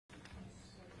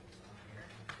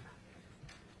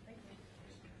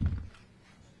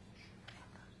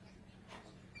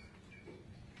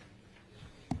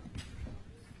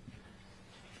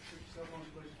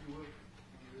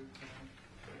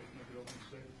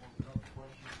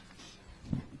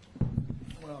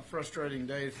frustrating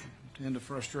day to end a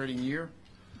frustrating year.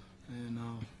 And,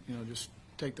 just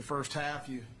take the first half.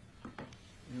 You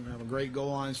have a great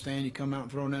goal line stand. You come out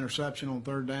and throw an interception on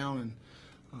third down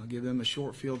and give them a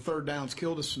short field. Third downs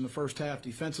killed us in the first half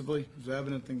defensively. It was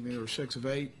evident. I think they were 6 of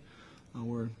 8.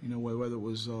 Whether it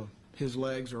was his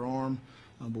legs or arm.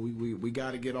 But we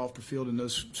got to get off the field in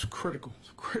those critical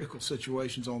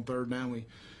situations on third down.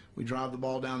 We drive the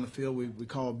ball down the field, we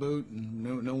call a boot,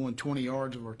 and no one 20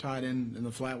 yards of our tight end in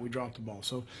the flat, we drop the ball.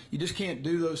 So you just can't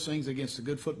do those things against a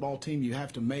good football team. You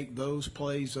have to make those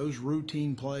plays, those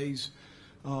routine plays,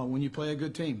 when you play a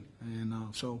good team. And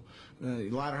the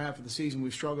latter half of the season,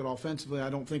 we've struggled offensively. I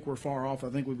don't think we're far off. I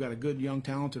think we've got a good, young,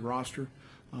 talented roster.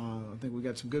 I think we've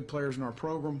got some good players in our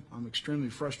program. I'm extremely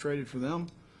frustrated for them.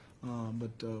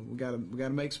 But we got to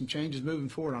make some changes moving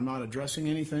forward. I'm not addressing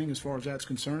anything as far as that's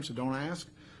concerned, so don't ask.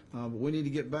 But we need to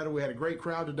get better. We had a great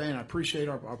crowd today, and I appreciate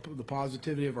the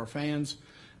positivity of our fans.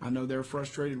 I know they're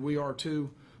frustrated. We are too.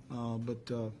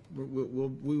 But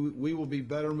we will be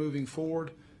better moving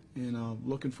forward, and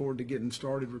looking forward to getting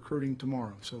started recruiting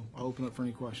tomorrow. So I'll open up for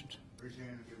any questions. Raise your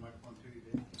hand and get a microphone to you,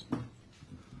 Dave.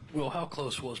 Well, how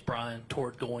close was Brian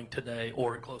toward going today,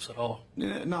 or close at all?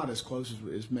 Not as close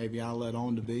as maybe I let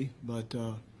on to be, but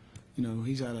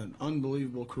he's had an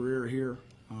unbelievable career here,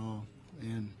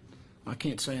 and I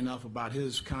can't say enough about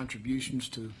his contributions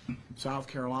to South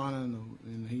Carolina,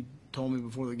 and he told me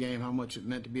before the game how much it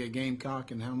meant to be a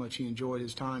Gamecock and how much he enjoyed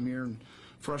his time here, and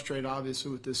frustrated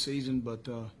obviously with this season, but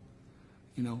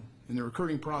in the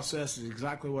recruiting process is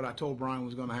exactly what I told Brian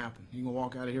was going to happen. He's going to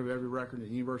walk out of here with every record at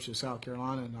the University of South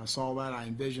Carolina, and I saw that, I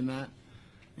envisioned that,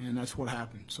 and that's what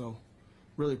happened. So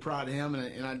really proud of him,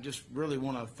 and I just really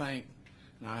want to thank,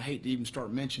 and I hate to even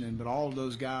start mentioning, but all of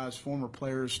those guys, former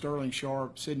players, Sterling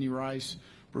Sharp, Sidney Rice,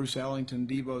 Bruce Ellington,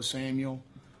 Debo Samuel,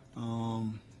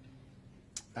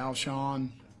 Alshon,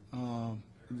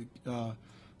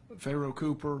 Pharaoh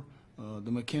Cooper,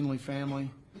 the McKinley family.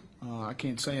 I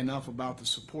can't say enough about the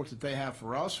support that they have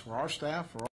for us, for our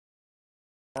staff, for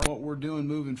what we're doing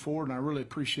moving forward, and I really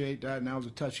appreciate that, and that was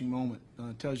a touching moment.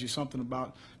 It tells you something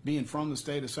about being from the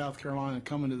state of South Carolina and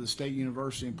coming to the state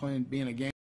university and being a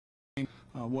game,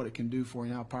 what it can do for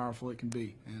you and how powerful it can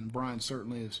be. And Brian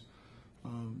certainly has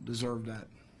deserved that.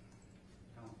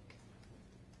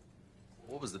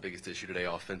 What was the biggest issue today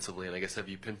offensively? And I guess have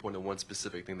you pinpointed one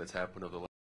specific thing that's happened over the last?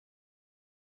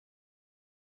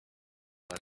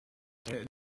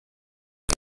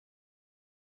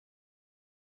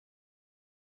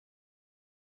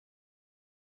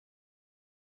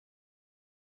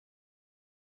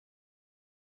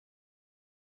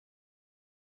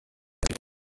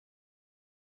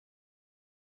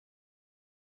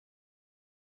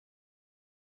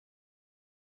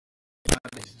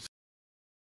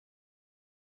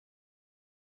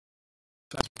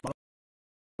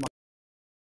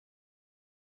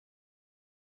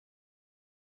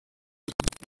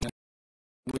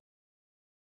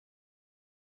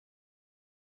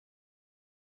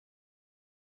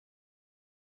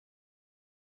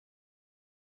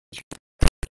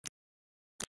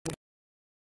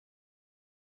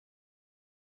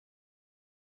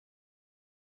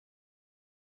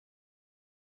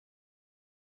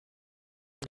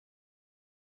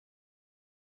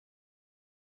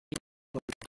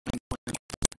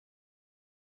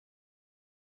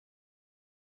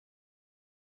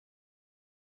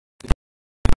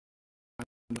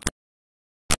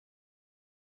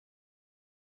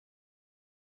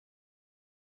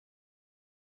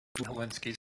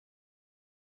 Lewinsky's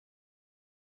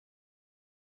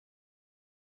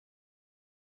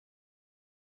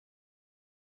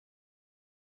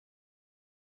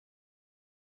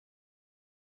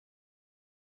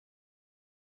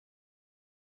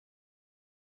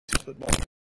football.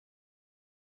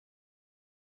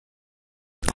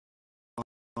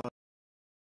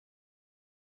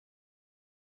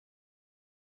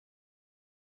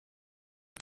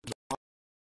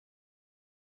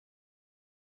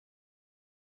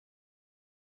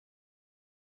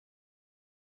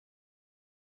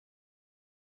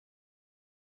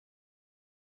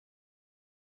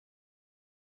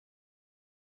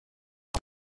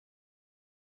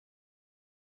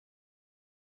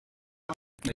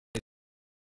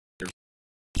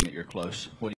 You're close.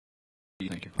 What do you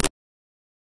think you're close?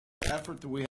 Effort that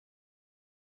we have,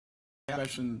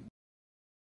 especially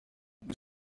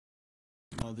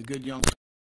the good young,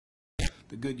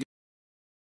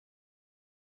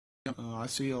 I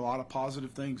see a lot of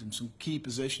positive things in some key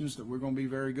positions that we're going to be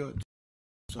very good.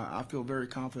 So I feel very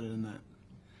confident in that.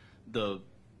 The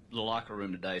locker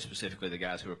room today, specifically the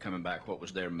guys who are coming back, what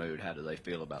was their mood? How do they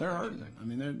feel about They're that? hurting. I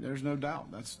mean, there's no doubt.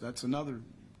 That's another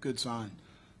good sign.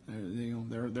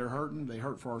 They're hurting. They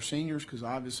hurt for our seniors because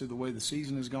obviously the way the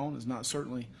season has gone is not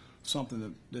certainly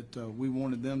something that we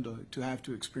wanted them to have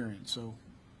to experience. So,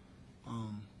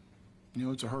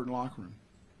 it's a hurting locker room.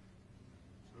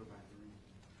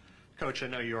 Coach, I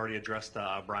know you already addressed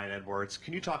Brian Edwards.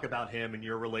 Can you talk about him and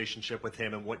your relationship with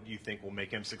him and what you think will make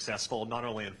him successful, not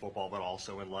only in football but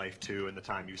also in life too, and the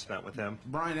time you spent with him?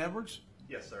 Brian Edwards?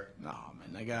 Yes, sir. No,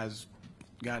 man, that guy's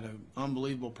got an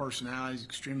unbelievable personality. He's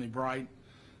extremely bright.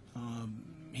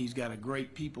 He's got a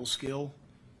great people skill.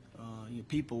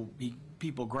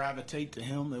 People gravitate to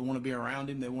him. They want to be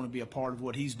around him. They want to be a part of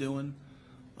what he's doing.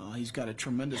 He's got a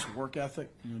tremendous work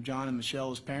ethic. John and Michelle,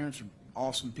 his parents, are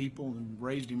awesome people and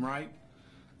raised him right.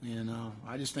 And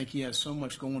I just think he has so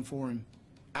much going for him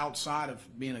outside of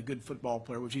being a good football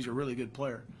player, which he's a really good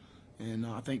player. And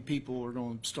I think people are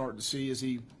going to start to see as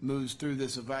he moves through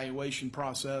this evaluation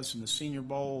process and the Senior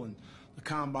Bowl and the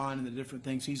Combine and the different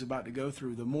things he's about to go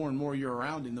through, the more and more you're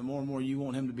around him, the more and more you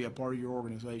want him to be a part of your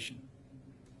organization.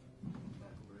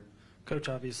 Coach,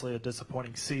 obviously a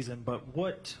disappointing season, but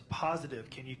what positive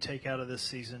can you take out of this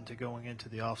season to going into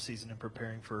the offseason and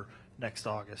preparing for next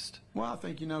August? Well, I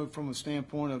think, from a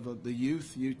standpoint of the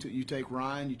youth, you take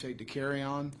Ryan, you take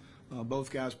DeCarrion,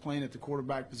 both guys playing at the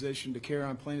quarterback position,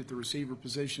 DeCarrion playing at the receiver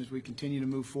position. As we continue to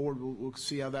move forward, we'll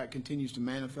see how that continues to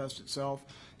manifest itself.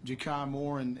 Ja'Kai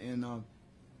Moore and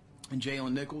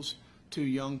Jalen Nichols, two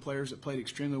young players that played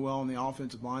extremely well on the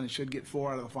offensive line and should get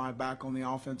 4 out of the 5 back on the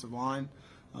offensive line.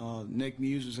 Nick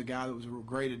Muse is a guy that was a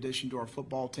great addition to our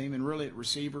football team. And really at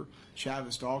receiver,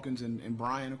 Chavis Dawkins and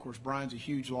Brian. Of course, Brian's a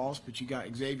huge loss, but you got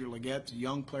Xavier Leggett, a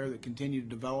young player that continued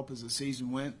to develop as the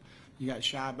season went. You got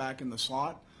Shy back in the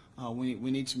slot. We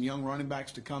need some young running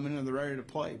backs to come in and they're ready to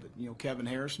play. But, Kevin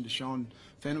Harris and Deshaun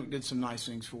Fenwick did some nice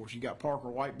things for us. You got Parker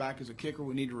White back as a kicker.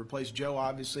 We need to replace Joe,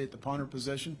 obviously, at the punter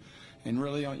position. And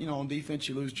really, on defense,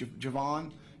 you lose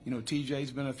Javon.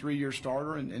 TJ's been a 3-year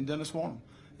starter, and Dennis Warren.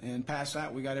 And past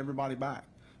that, we got everybody back.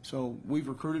 So we've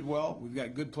recruited well. We've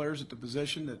got good players at the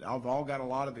position that have all got a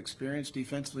lot of experience.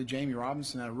 Defensively, Jamie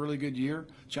Robinson had a really good year.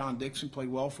 John Dixon played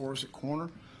well for us at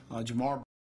corner. Jamar,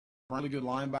 really good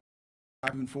linebacker.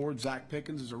 Moving forward, Zach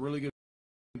Pickens is a really good.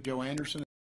 Joe Anderson.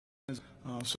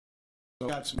 So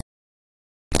got some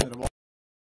that have all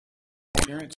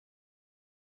experience.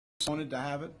 Wanted to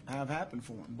have happen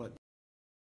for him, but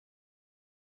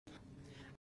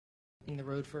in the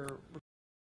road for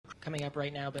coming up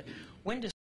right now. But when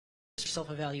does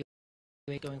self-evaluate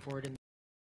going forward? And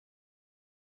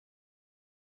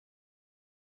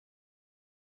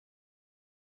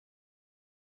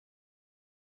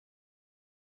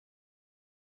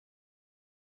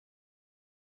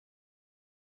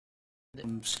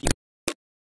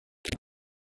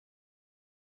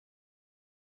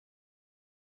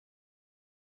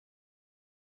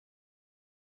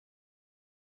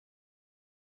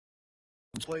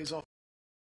plays off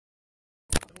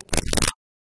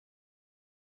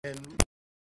and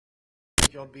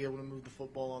y'all be able to move the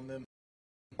football on them.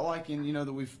 I like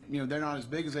that we've they're not as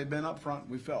big as they've been up front.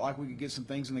 We felt like we could get some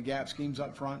things in the gap schemes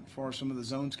up front for some of the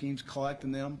zone schemes,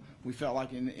 collecting them. We felt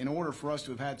like in order for us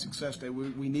to have had success today,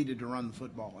 we needed to run the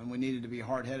football, and we needed to be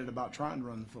hard-headed about trying to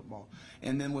run the football.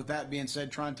 And then with that being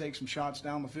said, try and take some shots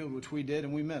down the field, which we did,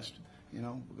 and we missed.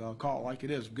 Call it like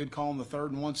it is. Good call in the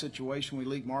 3rd and 1 situation. We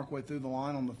leaked Markway through the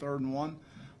line on the 3rd and 1.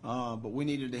 But we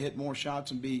needed to hit more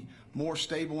shots and be more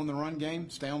stable in the run game,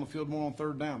 stay on the field more on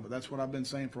 3rd down. But that's what I've been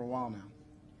saying for a while now.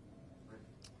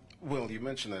 Will, you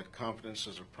mentioned that confidence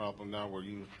is a problem now. Were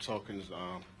you talking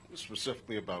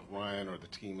specifically about Ryan or the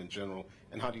team in general?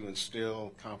 And how do you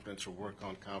instill confidence or work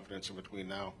on confidence in between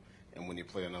now and when you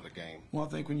play another game? Well, I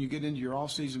think when you get into your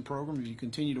off-season program, you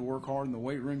continue to work hard in the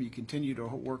weight room. You continue to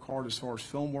work hard as far as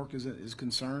film work is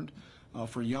concerned.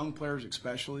 For young players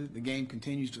especially, the game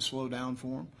continues to slow down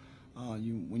for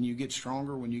them. When you get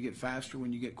stronger, when you get faster,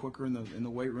 when you get quicker in the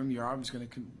weight room, you're obviously going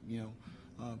to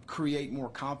create more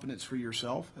confidence for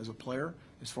yourself as a player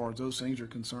as far as those things are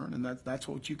concerned, and that's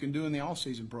what you can do in the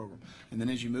off-season program. And then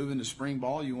as you move into spring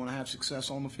ball, you want to have success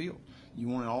on the field. You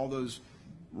want all those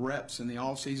reps in the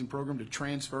off-season program to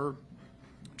transfer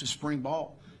to spring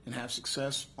ball and have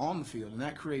success on the field, and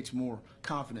that creates more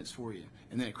confidence for you.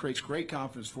 And then it creates great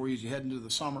confidence for you as you head into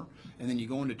the summer, and then you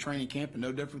go into training camp, and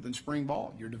no different than spring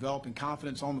ball. You're developing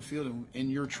confidence on the field in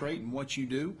your trait and what you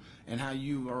do and how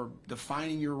you are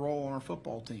defining your role on our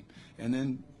football team. And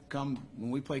then come when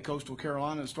we play Coastal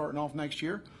Carolina starting off next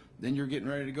year, then you're getting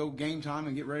ready to go game time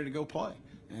and get ready to go play.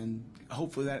 And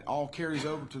hopefully that all carries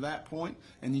over to that point,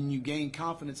 and then you gain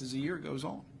confidence as the year goes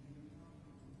on.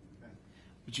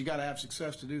 But you got to have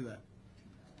success to do that.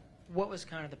 what was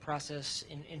kind of the process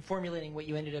in formulating what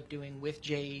you ended up doing with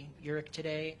Jay Urich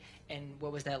today, and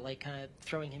what was that like, kind of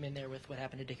throwing him in there with what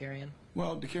happened to DeCarrion?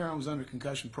 Well, DeCarrion was under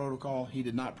concussion protocol. He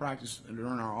did not practice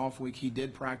during our off week. He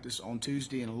did practice on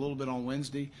Tuesday and a little bit on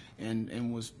Wednesday, and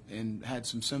had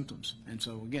some symptoms. And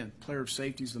so again, player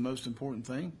safety is the most important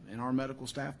thing, and our medical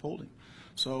staff pulled him.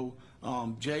 So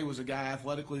Jay was a guy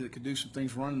athletically that could do some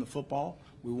things running the football.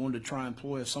 We wanted to try and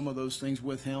employ some of those things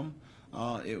with him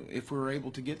if we were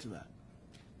able to get to that.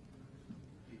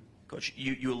 Coach,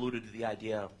 you alluded to the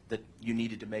idea that you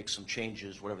needed to make some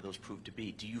changes, whatever those proved to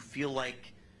be. Do you feel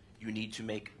like you need to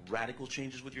make radical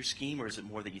changes with your scheme, or is it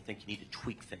more that you think you need to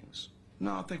tweak things?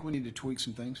 No, I think we need to tweak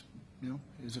some things, you know,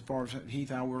 as far as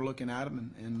Heath, how we're looking at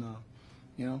him, and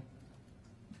you know,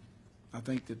 I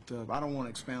think that I don't want to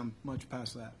expound much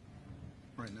past that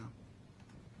right now.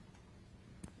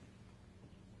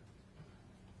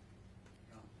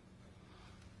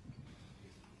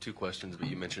 Two questions, but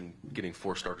you mentioned getting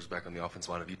 4 starters back on the offense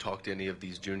line. Have you talked to any of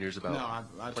these juniors about No,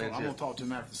 I'm plans going yet? to talk to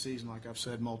him after the season, like I've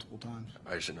said multiple times.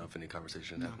 I just didn't know if any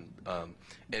conversation No. happened.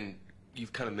 And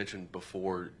you've kind of mentioned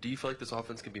before, do you feel like this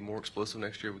offense can be more explosive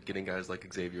next year with getting guys like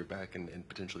Xavier back and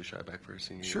potentially Shy back for his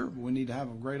senior year? Sure, but we need to have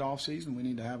a great offseason. We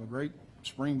need to have a great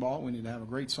spring ball. We need to have a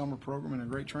great summer program and a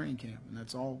great training camp, and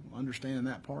that's all understanding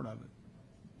that part of it.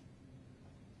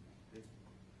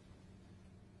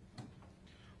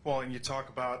 Well, and you talk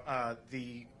about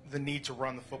the need to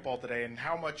run the football today, and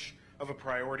how much of a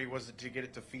priority was it to get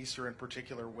it to Feaster in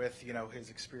particular with, you know, his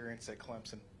experience at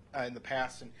Clemson in the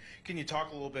past? And can you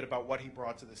talk a little bit about what he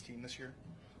brought to this team this year?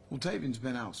 Well, Tavion's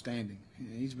been outstanding.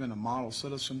 He's been a model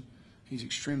citizen. He's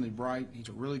extremely bright. He's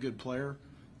a really good player.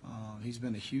 He's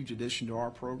been a huge addition to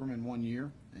our program in 1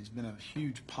 year. He's been a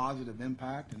huge positive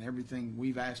impact in everything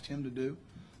we've asked him to do.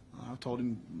 I told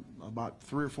him about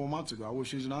 3 or 4 months ago, I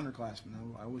wish he was an underclassman.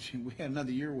 I wish we had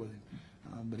another year with him.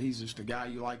 But he's just a guy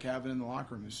you like having in the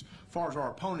locker room. As far as our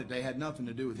opponent day, had nothing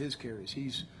to do with his carries.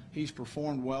 He's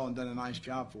performed well and done a nice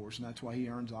job for us, and that's why he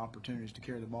earns the opportunities to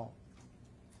carry the ball.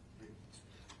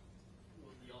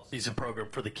 Season program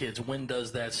for the kids. When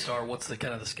does that start? What's the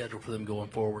kind of the schedule for them going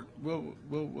forward?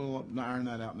 We'll iron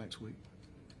that out next week.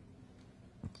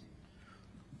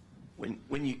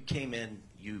 When you came in,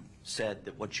 you said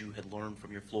that what you had learned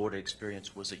from your Florida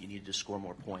experience was that you needed to score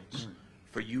more points.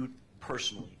 For you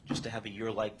personally, just to have a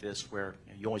year like this where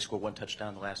you only score 1 touchdown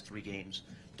in the last 3 games,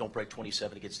 don't break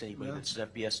 27 against anybody that's an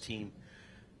FBS team,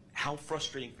 how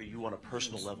frustrating for you on a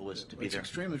personal level is it to be there? It's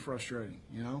extremely frustrating,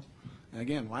 you know. And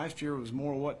again, last year was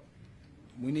more what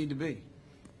we need to be.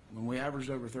 When we averaged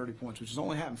over 30 points, which has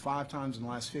only happened 5 times in the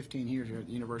last 15 years here at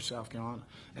the University of South Carolina,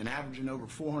 and averaging over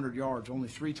 400 yards only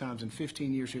 3 times in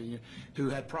 15 years here, who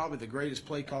had probably the greatest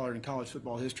play caller in college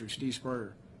football history, Steve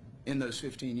Spurrier, in those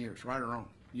 15 years, right or wrong.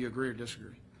 You agree or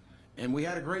disagree? And we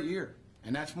had a great year,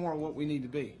 and that's more what we need to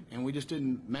be. And we just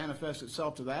didn't manifest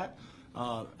itself to that.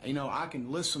 You know, I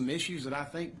can list some issues that I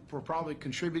think were probably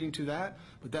contributing to that,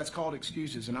 but that's called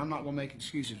excuses, and I'm not going to make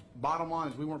excuses. Bottom line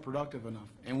is we weren't productive enough,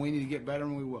 and we need to get better,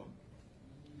 and we will.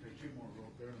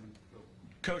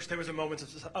 Coach, there was a moment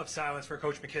of silence for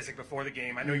Coach McKissick before the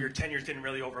game. I know your tenures didn't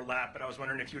really overlap, but I was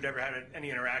wondering if you'd ever had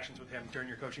any interactions with him during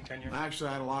your coaching tenure. I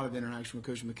actually had a lot of interaction with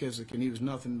Coach McKissick, and he was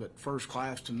nothing but first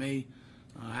class to me.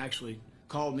 Actually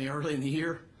called me early in the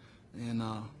year and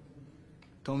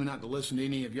told me not to listen to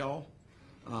any of y'all.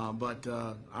 But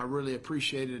I really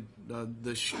appreciated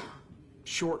the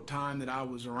short time that I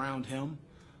was around him.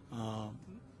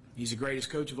 He's the greatest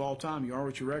coach of all time. You are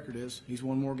what your record is. He's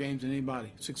won more games than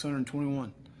anybody,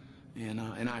 621.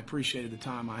 And I appreciated the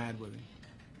time I had with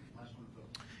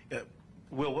him.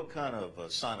 Will, what kind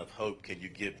of sign of hope can you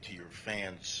give to your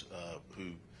fans who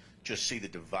just see the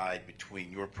divide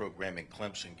between your program and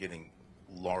Clemson getting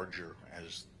larger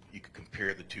as you could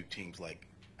compare the 2 teams like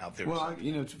out there? Well,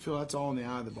 you know, Phil, that's all in the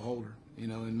eye of the beholder, you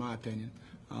know, in my opinion.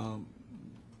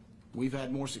 We've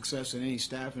had more success than any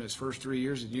staff in its first 3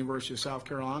 years at the University of South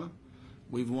Carolina.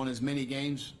 We've won as many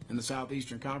games in the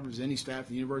Southeastern Conference as any staff at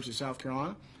the University of South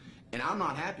Carolina. And I'm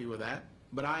not happy with that,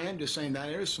 but I am just saying that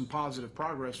there is some positive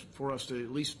progress for us to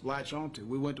at least latch on to.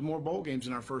 We went to more bowl games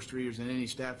in our first 3 years than any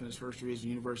staff in its first 3 years at the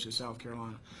University of South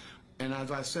Carolina. And as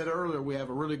I said earlier, we have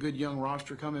a really good young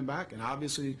roster coming back, and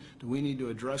obviously do we need to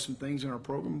address some things in our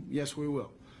program? Yes, we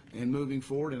will. And moving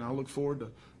forward, and I look forward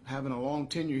to having a long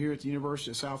tenure here at the University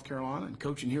of South Carolina and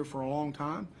coaching here for a long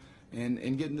time and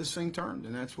getting this thing turned.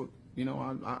 And that's what, you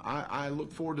know, I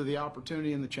look forward to the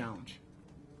opportunity and the challenge.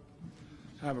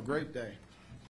 Have a great day.